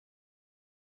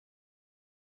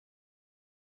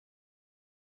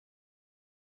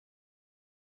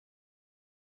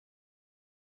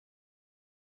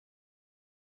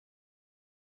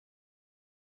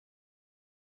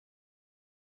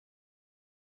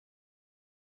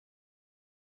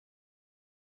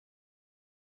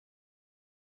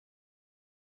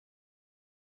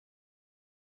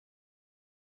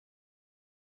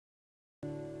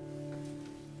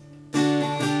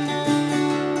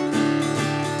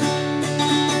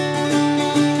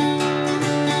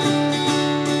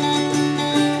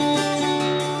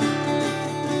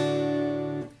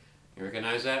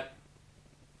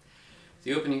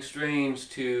opening strains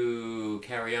to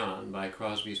Carry On by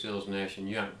Crosby, Stills, Nash &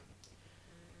 Young.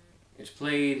 It's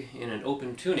played in an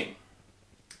open tuning,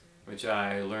 which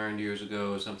I learned years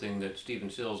ago is something that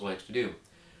Stephen Stills likes to do.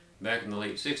 Back in the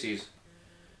late 60s,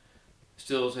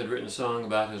 Stills had written a song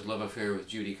about his love affair with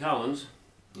Judy Collins.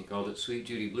 He called it Sweet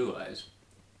Judy Blue Eyes,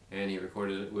 and he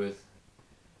recorded it with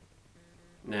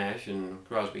Nash and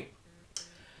Crosby.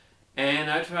 And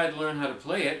I tried to learn how to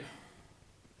play it,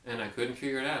 and I couldn't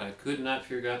figure it out. I could not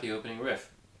figure out the opening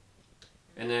riff.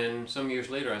 And then some years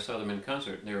later I saw them in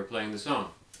concert and they were playing the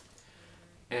song.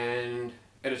 And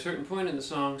at a certain point in the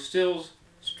song, Stills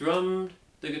strummed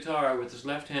the guitar with his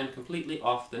left hand completely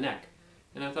off the neck.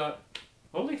 And I thought,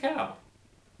 holy cow,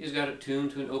 he's got it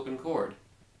tuned to an open chord.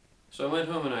 So I went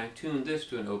home and I tuned this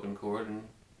to an open chord and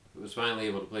was finally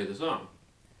able to play the song.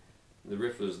 The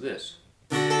riff was this.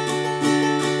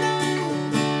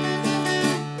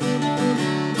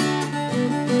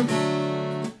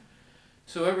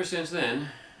 So ever since then,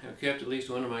 I've kept at least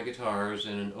one of my guitars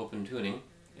in an open tuning,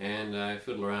 and I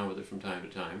fiddle around with it from time to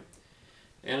time.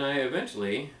 And I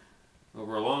eventually,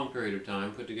 over a long period of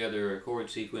time, put together a chord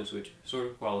sequence which sort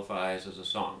of qualifies as a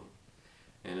song.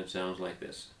 And it sounds like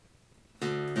this.